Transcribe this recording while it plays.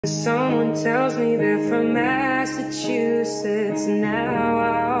Someone tells me they're from Massachusetts. Now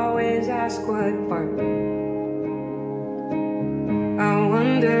I always ask what part. I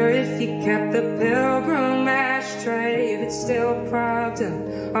wonder if you kept the pilgrim ashtray, if it's still propped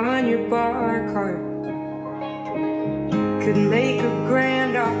up on your bar cart. Could make a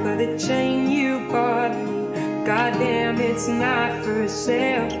grand off of the chain you bought me. Goddamn, it's not for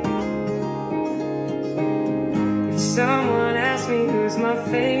sale. If someone asks me who's my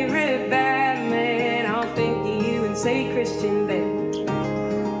favorite Batman, I'll think of you and say Christian Bale.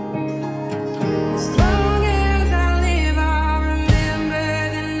 As long as I live, I'll remember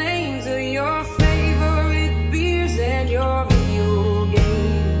the names of your favorite beers and your video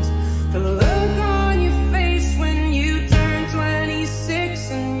games. The look on your face when you turned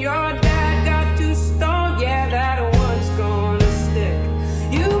 26 and your dad got too stoned, yeah, that one's gonna stick.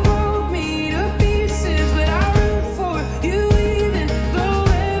 You broke me to pieces, but I root for you even though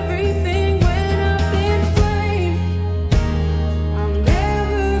everything went up in flames. I'll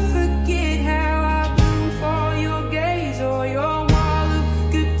never forget how I blew for your gaze, or your wall of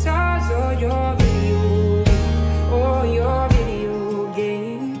guitars, or your video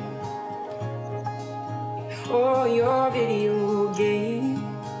game, or your video game.